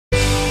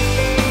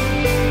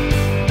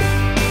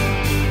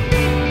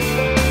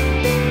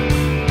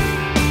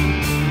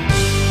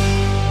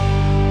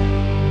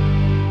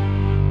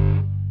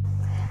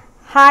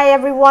Hi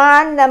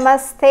everyone,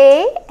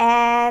 namaste,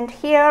 and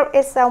here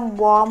is some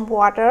warm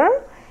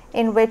water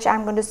in which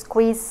I'm going to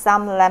squeeze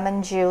some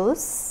lemon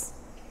juice.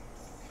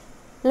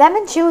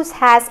 Lemon juice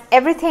has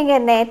everything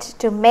in it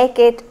to make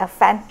it a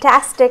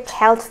fantastic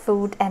health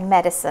food and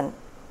medicine.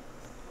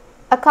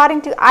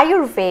 According to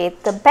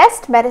Ayurveda, the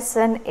best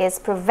medicine is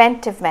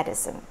preventive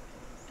medicine.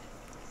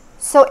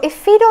 So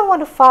if we don't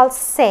want to fall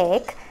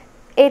sick,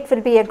 it will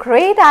be a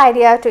great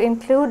idea to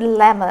include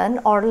lemon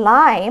or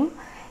lime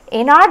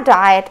in our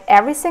diet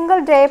every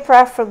single day,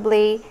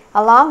 preferably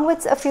along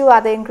with a few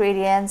other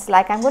ingredients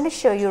like I'm going to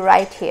show you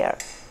right here.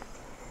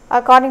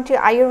 According to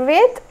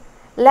Ayurveda,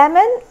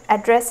 lemon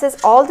addresses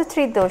all the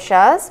three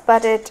doshas,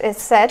 but it is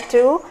said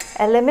to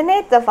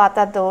eliminate the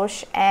vata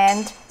dosh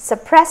and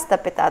suppress the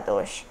pitta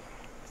dosh.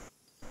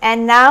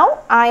 And now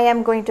I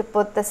am going to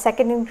put the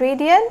second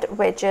ingredient,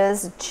 which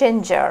is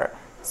ginger.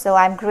 So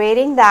I'm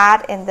grating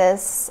that in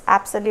this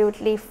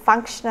absolutely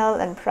functional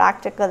and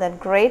practical and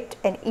great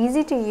and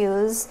easy to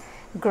use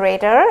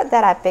grater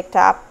that I picked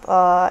up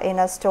in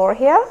a store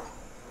here.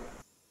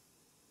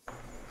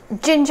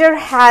 Ginger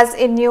has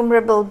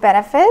innumerable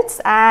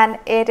benefits, and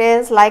it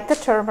is like the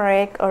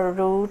turmeric or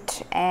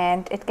root,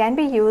 and it can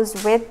be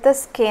used with the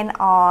skin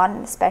on,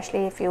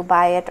 especially if you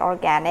buy it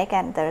organic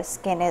and the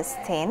skin is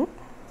thin.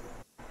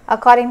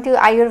 According to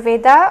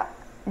Ayurveda,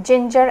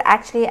 ginger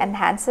actually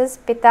enhances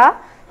pitta.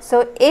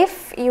 So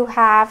if you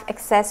have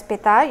excess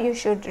pitta, you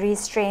should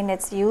restrain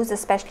its use,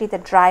 especially the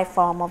dry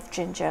form of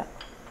ginger.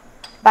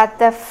 But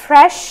the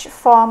fresh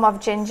form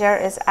of ginger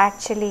is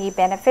actually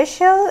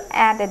beneficial,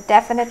 and it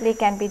definitely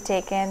can be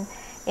taken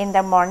in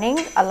the morning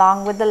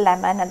along with the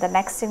lemon and the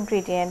next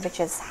ingredient,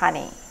 which is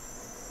honey.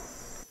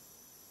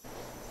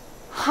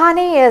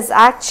 Honey is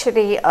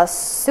actually a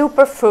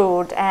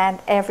superfood, and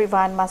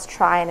everyone must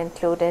try and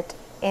include it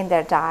in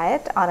their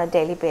diet on a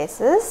daily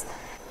basis.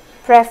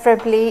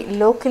 Preferably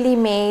locally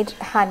made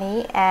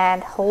honey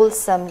and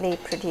wholesomely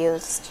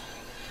produced.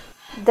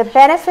 The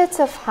benefits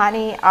of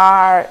honey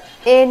are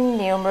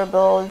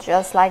innumerable,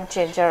 just like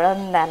ginger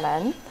and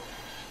lemon.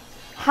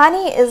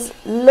 Honey is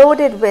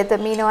loaded with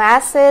amino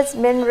acids,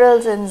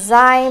 minerals,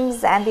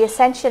 enzymes, and the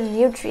essential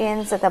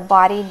nutrients that the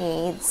body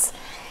needs.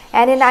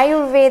 And in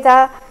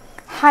Ayurveda,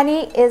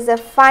 honey is the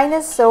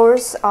finest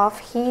source of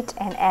heat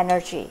and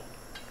energy.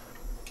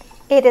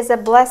 It is a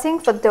blessing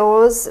for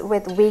those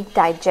with weak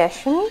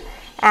digestion,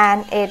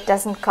 and it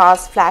doesn't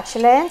cause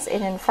flatulence.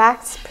 It in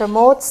fact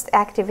promotes the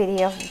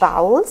activity of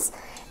bowels,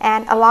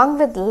 and along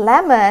with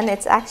lemon,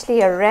 it's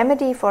actually a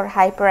remedy for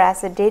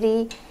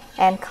hyperacidity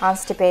and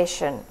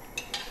constipation.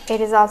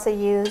 It is also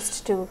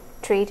used to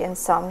treat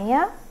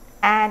insomnia,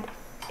 and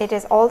it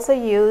is also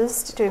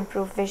used to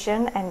improve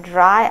vision and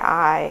dry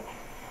eye.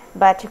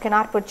 But you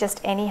cannot put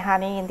just any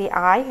honey in the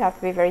eye. You have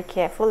to be very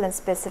careful and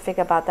specific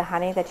about the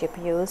honey that you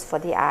use for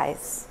the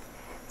eyes.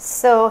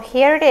 So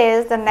here it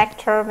is, the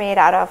nectar made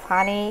out of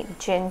honey,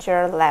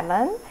 ginger,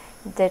 lemon.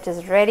 That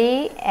is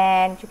ready,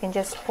 and you can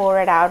just pour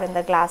it out in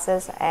the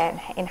glasses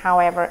and in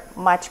however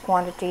much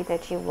quantity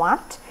that you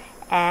want,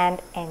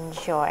 and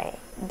enjoy.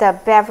 The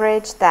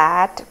beverage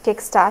that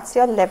kickstarts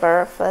your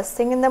liver first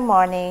thing in the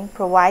morning,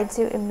 provides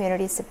you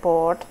immunity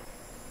support,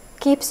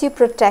 keeps you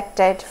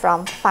protected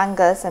from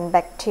fungus and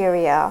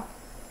bacteria,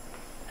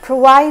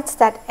 provides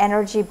that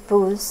energy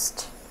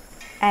boost,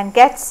 and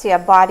gets your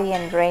body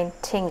and brain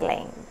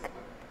tingling.